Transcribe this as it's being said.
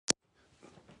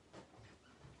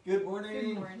Good morning.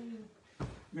 Good morning.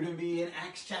 We're going to be in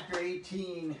Acts chapter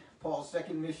 18, Paul's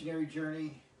second missionary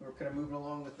journey. We're kind of moving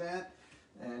along with that.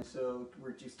 And so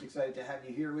we're just excited to have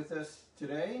you here with us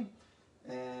today.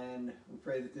 And we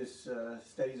pray that this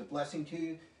study is a blessing to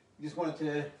you. We just wanted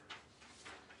to,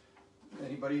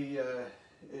 anybody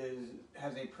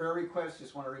has a prayer request,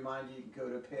 just want to remind you, you can go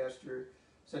to Pastor,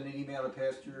 send an email to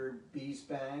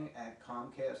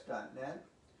pastorbspang@comcast.net.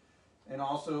 And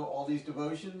also, all these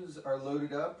devotions are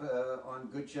loaded up on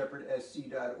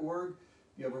goodshepherd.sc.org.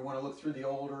 If you ever want to look through the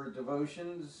older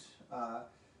devotions,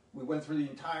 we went through the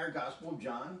entire Gospel of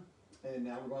John, and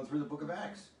now we're going through the book of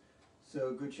Acts.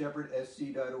 So,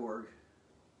 goodshepherd.sc.org.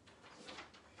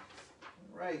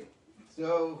 All right.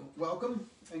 So, welcome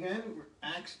again.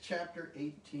 Acts chapter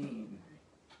 18.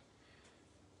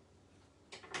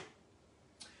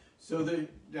 So,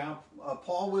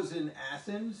 Paul was in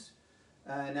Athens.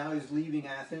 Now he's leaving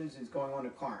Athens. He's going on to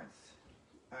Corinth.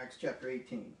 Acts chapter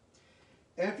 18.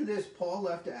 After this, Paul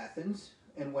left Athens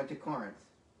and went to Corinth.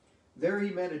 There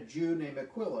he met a Jew named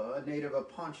Aquila, a native of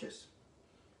Pontus,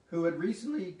 who had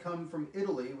recently come from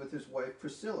Italy with his wife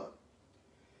Priscilla,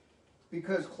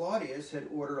 because Claudius had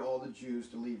ordered all the Jews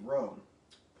to leave Rome.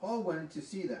 Paul went to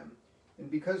see them,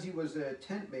 and because he was a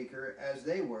tent maker as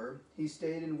they were, he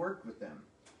stayed and worked with them.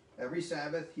 Every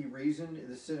Sabbath he reasoned in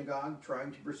the synagogue,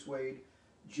 trying to persuade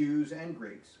Jews and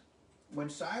Greeks. When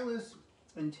Silas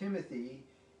and Timothy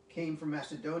came from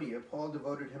Macedonia, Paul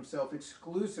devoted himself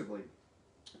exclusively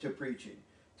to preaching,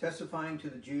 testifying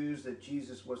to the Jews that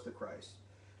Jesus was the Christ.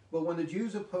 But when the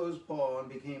Jews opposed Paul and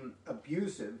became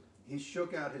abusive, he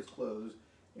shook out his clothes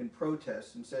in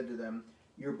protest and said to them,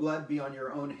 "Your blood be on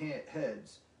your own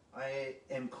heads. I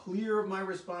am clear of my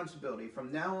responsibility.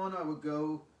 From now on I will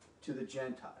go to the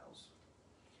Gentiles."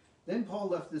 Then Paul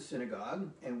left the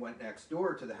synagogue and went next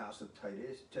door to the house of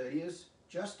Titus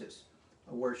Justus,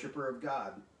 a worshiper of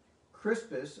God.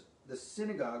 Crispus, the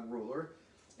synagogue ruler,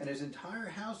 and his entire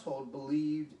household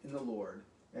believed in the Lord,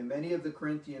 and many of the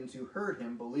Corinthians who heard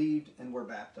him believed and were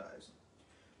baptized.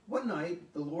 One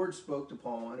night the Lord spoke to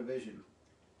Paul in a vision.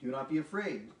 "Do not be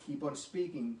afraid. Keep on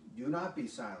speaking. Do not be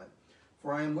silent.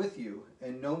 For I am with you,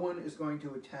 and no one is going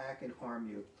to attack and harm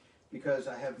you, because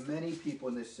I have many people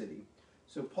in this city."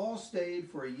 So Paul stayed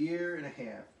for a year and a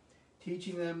half,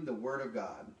 teaching them the word of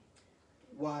God.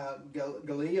 While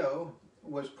Gallio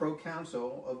was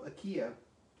proconsul of Achaia,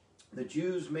 the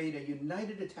Jews made a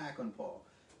united attack on Paul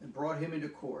and brought him into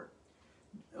court.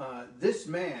 "This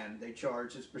man," they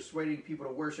charged, "is persuading people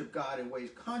to worship God in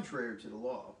ways contrary to the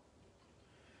law."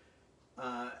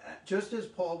 Just as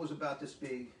Paul was about to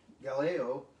speak,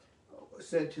 Gallio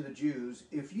said to the Jews,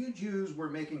 "If you Jews were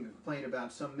making a complaint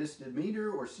about some misdemeanor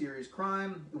or serious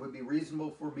crime, it would be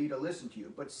reasonable for me to listen to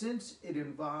you. But since it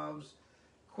involves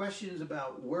questions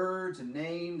about words and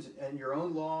names and your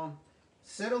own law,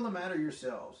 settle the matter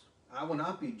yourselves. I will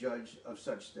not be judged of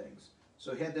such things."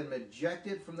 So he had them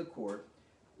ejected from the court.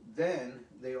 Then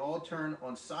they all turned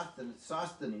on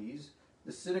Sosthenes,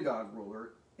 the synagogue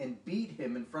ruler, and beat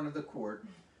him in front of the court.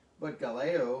 But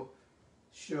Gallio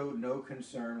showed no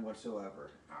concern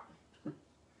whatsoever.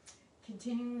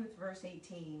 Continuing with verse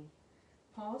 18,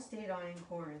 Paul stayed on in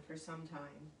Corinth for some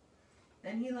time.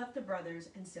 Then he left the brothers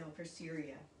and sailed for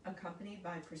Syria, accompanied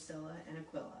by Priscilla and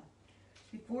Aquila.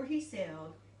 Before he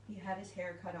sailed, he had his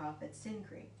hair cut off at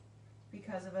Cenchreae,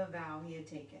 because of a vow he had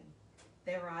taken.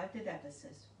 They arrived at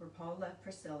Ephesus, where Paul left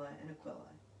Priscilla and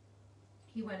Aquila.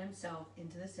 He went himself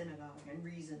into the synagogue and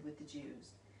reasoned with the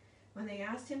Jews. When they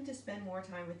asked him to spend more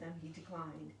time with them, he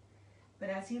declined. But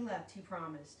as he left, he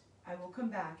promised, "I will come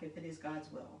back if it is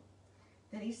God's will."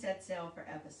 Then he set sail for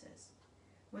Ephesus.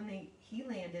 When he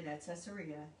landed at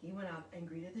Caesarea, he went up and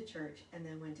greeted the church and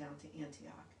then went down to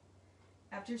Antioch.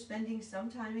 After spending some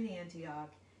time in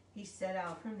Antioch, he set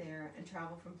out from there and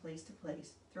traveled from place to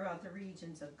place throughout the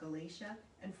regions of Galatia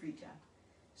and Phrygia,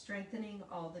 strengthening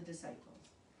all the disciples.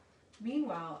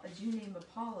 Meanwhile, a Jew named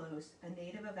Apollos, a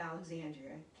native of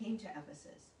Alexandria, came to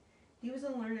Ephesus. He was a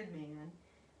learned man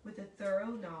with a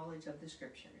thorough knowledge of the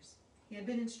Scriptures. He had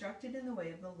been instructed in the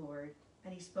way of the Lord,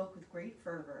 and he spoke with great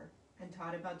fervor and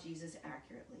taught about Jesus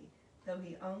accurately, though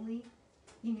he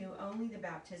knew only the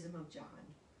baptism of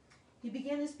John. He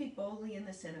began to speak boldly in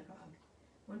the synagogue.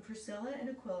 When Priscilla and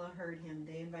Aquila heard him,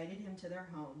 they invited him to their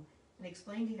home and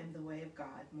explained to him the way of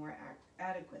God more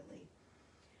adequately.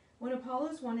 When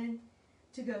Apollos wanted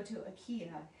to go to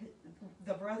Achaia,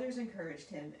 the brothers encouraged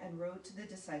him and wrote to the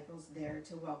disciples there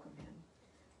to welcome him.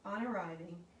 On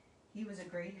arriving, he was a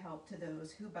great help to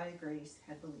those who by grace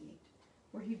had believed,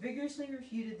 where he vigorously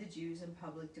refuted the Jews in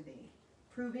public debate,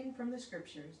 proving from the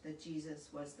Scriptures that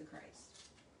Jesus was the Christ.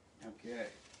 Okay.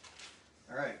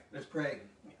 All right, let's pray.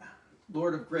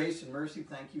 Lord of grace and mercy,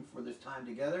 thank you for this time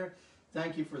together.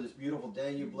 Thank you for this beautiful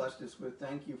day you blessed us with.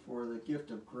 Thank you for the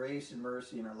gift of grace and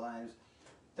mercy in our lives.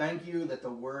 Thank you that the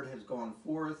word has gone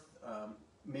forth.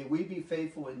 May we be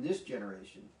faithful in this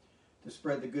generation to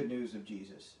spread the good news of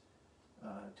Jesus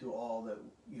to all that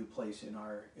you place in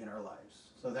our lives.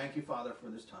 So thank you, Father, for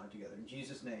this time together. In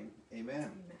Jesus' name,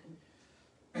 amen.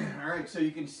 Amen. All right, so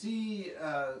you can see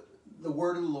the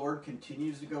word of the Lord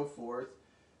continues to go forth.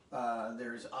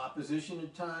 There's opposition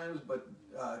at times, but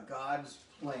God's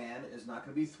plan is not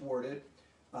going to be thwarted.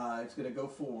 It's going to go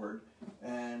forward.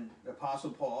 And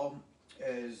Apostle Paul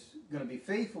is going to be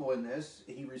faithful in this.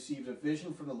 He receives a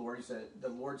vision from the Lord. He said, the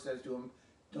Lord says to him,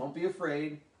 don't be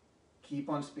afraid. Keep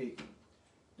on speaking.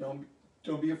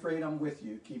 Don't be afraid. I'm with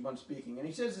you. Keep on speaking. And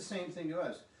he says the same thing to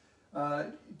us.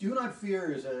 Do not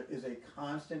fear is a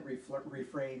constant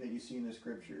refrain that you see in the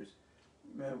scriptures.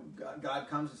 God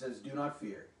comes and says, do not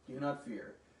fear. Do not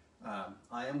fear.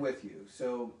 I am with you.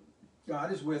 So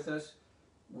God is with us.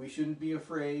 We shouldn't be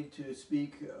afraid to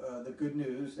speak the good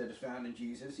news that is found in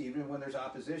Jesus, even when there's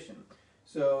opposition.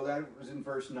 So that was in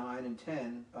verse 9 and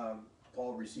 10.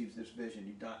 Paul receives this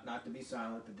vision. Not to be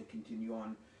silent, but to continue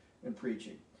on in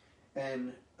preaching.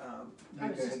 And I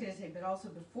was just going to say, but also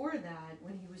before that,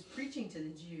 when he was preaching to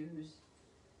the Jews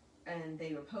and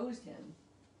they opposed him,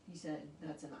 he said,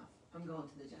 that's enough. I'm going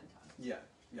to the Gentiles. Yeah.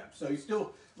 Yeah, so he's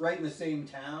still right in the same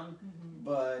town,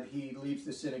 but he leaves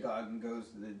the synagogue and goes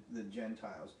to the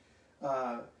Gentiles.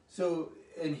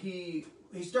 And he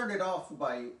started off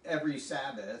by every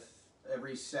Sabbath,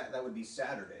 that would be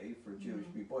Saturday for Jewish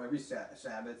people. Every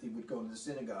Sabbath he would go to the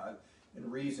synagogue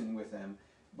and reason with them.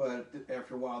 But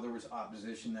after a while there was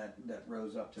opposition that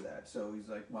rose up to that. So he's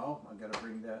like, well, I've got to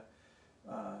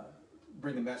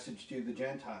bring the message to the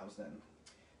Gentiles then.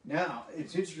 Now,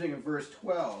 it's interesting in verse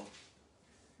 12.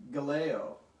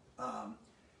 Galileo.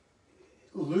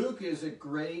 Luke is a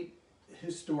great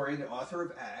historian. The author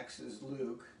of Acts is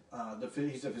Luke.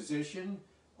 He's a physician,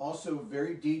 also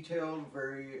very detailed,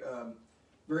 very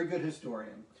good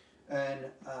historian. And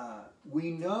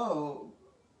we know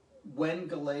when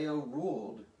Galileo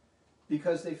ruled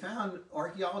because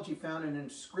archaeology found an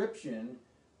inscription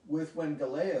with when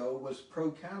Galileo was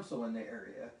proconsul in the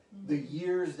area, the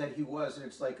years that he was, and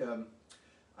it's like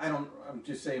I'm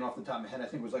just saying off the top of my head, I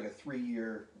think it was like a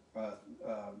 3-year,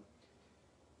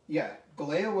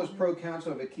 Galileo was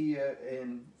proconsul of Achaia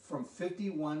from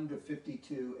 51 to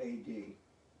 52 AD.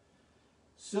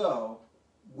 So,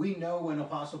 we know when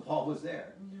Apostle Paul was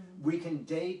there. We can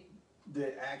date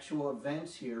the actual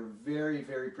events here very,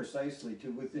 very precisely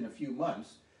to within a few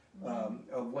months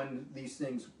of when these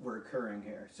things were occurring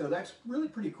here. So that's really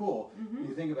pretty cool. When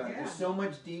you think about it. There's so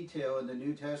much detail in the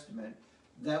New Testament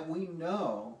that we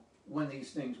know when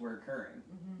these things were occurring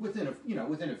within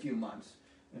a few months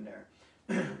in there.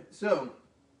 So,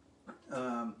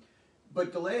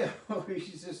 but Galileo,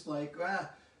 he's just like,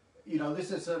 this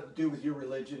has to do with your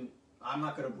religion. I'm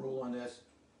not going to rule on this.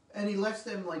 And he lets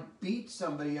them like beat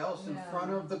somebody else in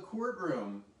front of the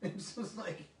courtroom. It's just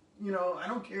like, I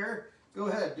don't care. Go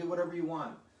ahead, do whatever you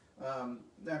want.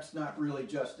 That's not really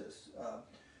justice.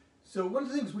 So one of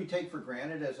the things we take for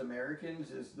granted as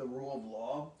Americans is the rule of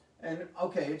law. And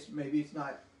okay, maybe it's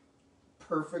not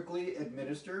perfectly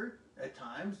administered at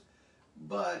times,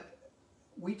 but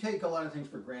we take a lot of things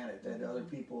for granted that other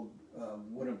people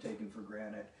wouldn't have taken for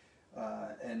granted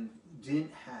and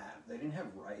didn't have. They didn't have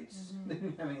rights. They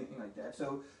didn't have anything like that.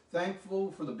 So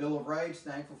thankful for the Bill of Rights,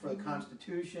 thankful for the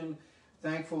Constitution,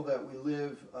 thankful that we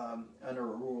live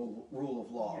under a rule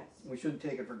of law. Yes. We shouldn't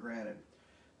take it for granted.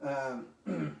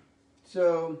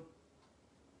 So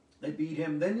they beat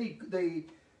him. Then they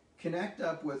connect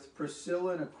up with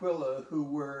Priscilla and Aquila, who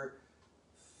were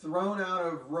thrown out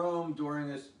of Rome during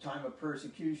this time of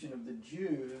persecution of the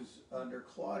Jews under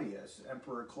Claudius,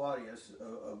 Emperor Claudius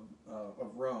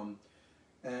of Rome.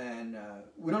 And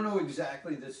we don't know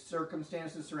exactly the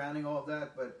circumstances surrounding all of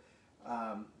that, but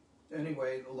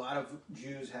anyway, a lot of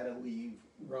Jews had to leave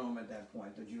Rome at that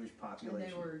point, the Jewish population.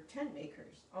 And they were tent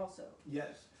makers also.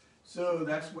 Yes. So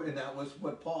that was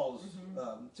what Paul's...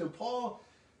 so Paul,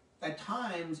 at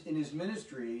times in his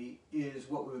ministry, is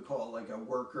what we would call like a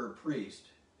worker priest.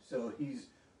 So he's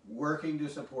working to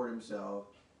support himself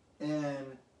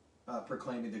and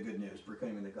proclaiming the good news,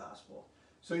 proclaiming the gospel.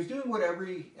 So he's doing whatever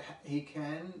he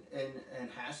can and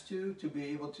has to be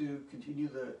able to continue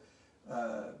the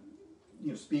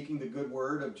speaking the good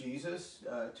word of Jesus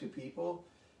to people,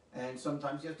 and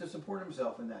sometimes he has to support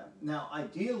himself in that. Now,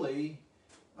 ideally,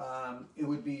 it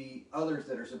would be others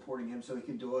that are supporting him, so he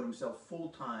can devote himself full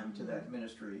time to that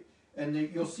ministry. And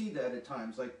you'll see that at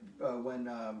times, like when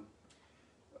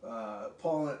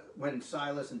Paul, when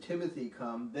Silas and Timothy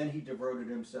come, then he devoted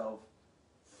himself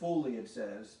fully, it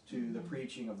says, to the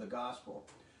preaching of the gospel.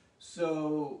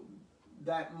 So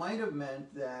that might have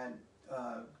meant that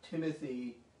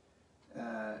Timothy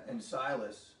and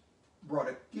Silas brought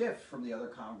a gift from the other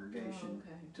congregation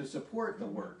to support the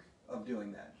work of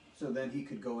doing that. So then he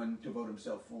could go and devote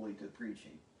himself fully to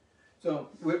preaching. So,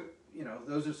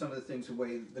 those are some of the things, the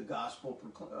way the gospel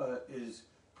is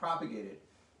propagated,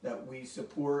 that we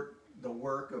support the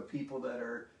work of people that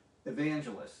are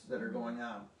evangelists, that are going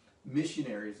out,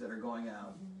 missionaries that are going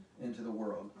out into the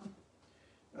world.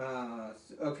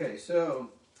 Okay,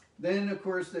 so then, of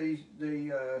course, they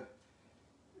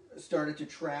started to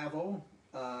travel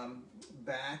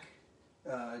back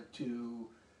to,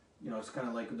 it's kind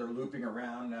of like they're looping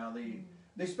around now.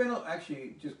 They spent,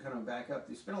 actually, just kind of back up,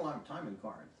 they spent a lot of time in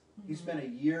Corinth. He spent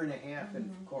 1.5 years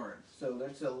in Corinth, so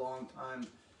that's a long time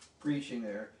preaching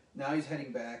there. Now he's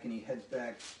heading back, and he heads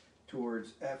back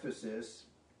towards Ephesus,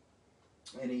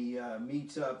 and he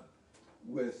meets up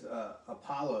with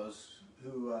Apollos,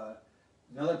 who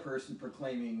another person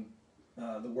proclaiming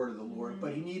the word of the Lord,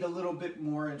 but he needed a little bit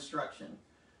more instruction.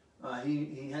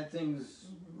 He had things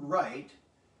right,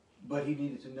 but he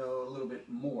needed to know a little bit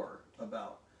more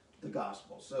about the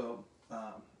gospel. So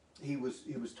he was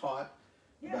taught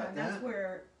about and that's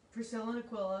where Priscilla and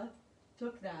Aquila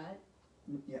took that,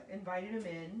 invited him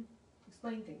in,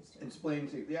 explained things to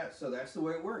him. So that's the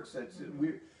way it works. That's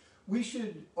we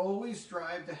should always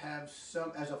strive to have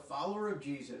some, as a follower of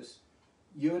Jesus,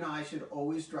 you and I should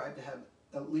always strive to have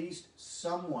at least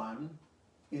someone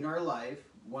in our life,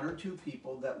 1 or 2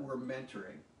 people that we're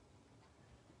mentoring.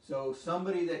 So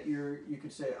somebody that you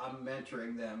could say, I'm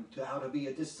mentoring them to how to be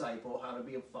a disciple, how to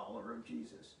be a follower of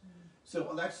Jesus.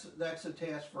 So that's a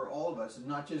task for all of us, and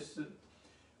not just.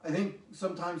 I think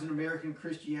sometimes in American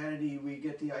Christianity we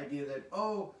get the idea that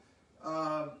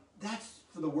that's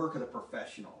for the work of the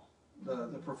professional,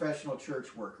 the professional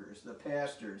church workers, the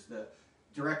pastors, the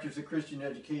directors of Christian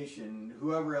education,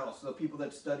 whoever else, the people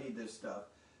that study this stuff.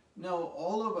 No,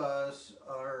 all of us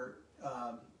are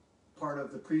part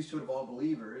of the priesthood of all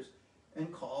believers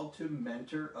and called to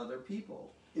mentor other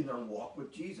people in their walk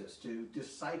with Jesus, to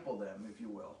disciple them, if you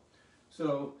will.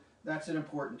 So that's an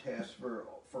important task for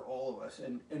all of us.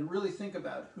 And really think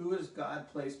about, who has God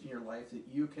placed in your life that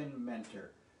you can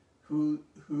mentor? Who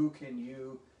can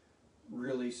you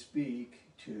really speak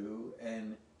to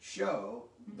and show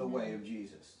the way of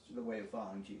Jesus, the way of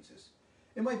following Jesus?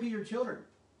 It might be your children.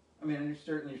 I mean, you're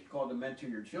certainly called to mentor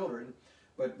your children,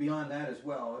 but beyond that as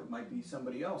well, it might be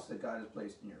somebody else that God has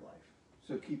placed in your life.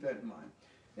 So keep that in mind.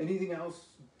 Anything else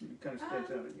that kind of stands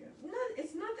out again? No,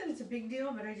 it's not that it's a big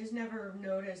deal, but I just never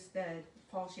noticed that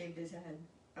Paul shaved his head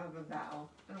of a vow.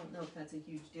 I don't know if that's a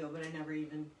huge deal, but I never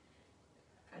even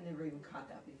caught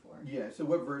that before. Yeah, so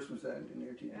what verse was that in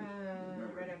there to you?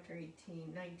 Right after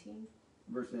 19.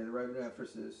 Verse 9, right after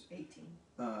verses 18.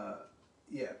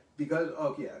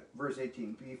 Verse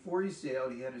 18. Before he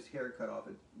sailed, he had his hair cut off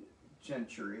at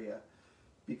Centuria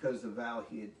because the vow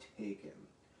he had taken.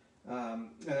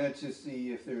 And let's just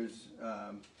see if there's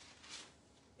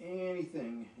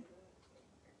anything.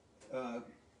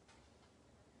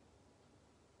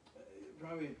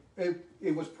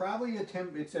 It was probably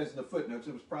it says in the footnotes,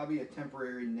 it was probably a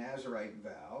temporary Nazirite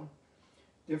vow.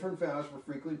 Different vows were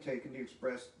frequently taken to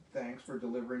express thanks for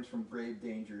deliverance from grave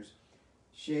dangers.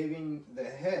 Shaving the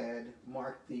head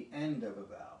marked the end of a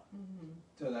vow.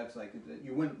 So that's like,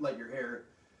 you wouldn't cut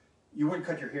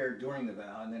your hair during the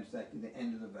vow, and then it's like the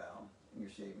end of the vow, and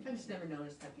you're shaving. I just never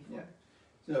noticed that before. Yeah.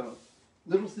 So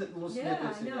little snippets in there.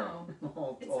 I know.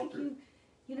 It's all like through.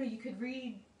 you could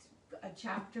read a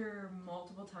chapter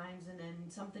multiple times, and then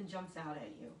something jumps out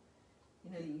at you,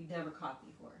 that you never caught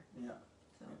before. Yeah.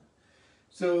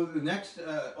 So the next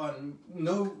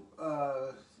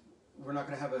we're not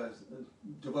going to have a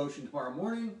devotion tomorrow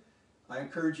morning. I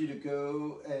encourage you to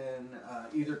go and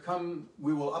either come.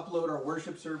 We will upload our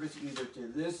worship service either to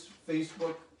this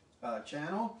Facebook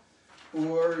channel,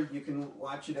 or you can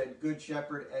watch it at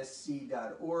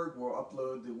goodshepherd.sc.org. We'll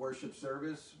upload the worship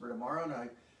service for tomorrow, and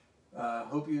I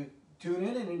hope you tune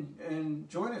in and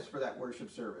join us for that worship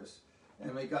service.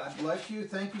 And may God bless you.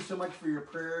 Thank you so much for your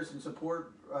prayers and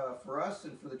support for us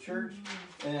and for the church.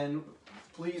 And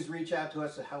please reach out to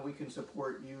us on how we can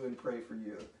support you and pray for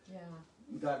you. Yeah.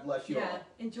 God bless you all.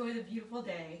 Enjoy the beautiful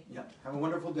day. Yeah. Have a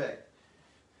wonderful day.